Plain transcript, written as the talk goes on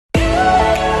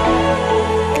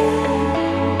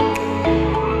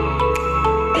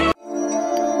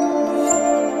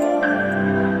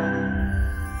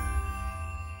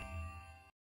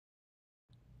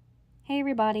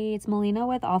everybody, it's Melina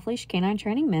with Off Leash Canine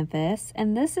Training Memphis,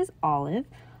 and this is Olive.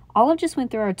 Olive just went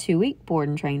through our 2-week board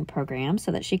and train program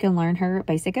so that she can learn her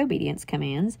basic obedience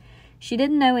commands. She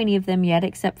didn't know any of them yet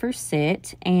except for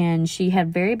sit, and she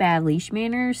had very bad leash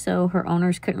manners, so her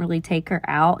owners couldn't really take her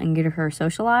out and get her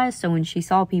socialized. So when she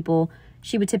saw people,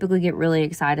 she would typically get really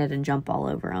excited and jump all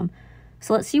over them.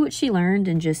 So let's see what she learned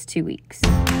in just 2 weeks.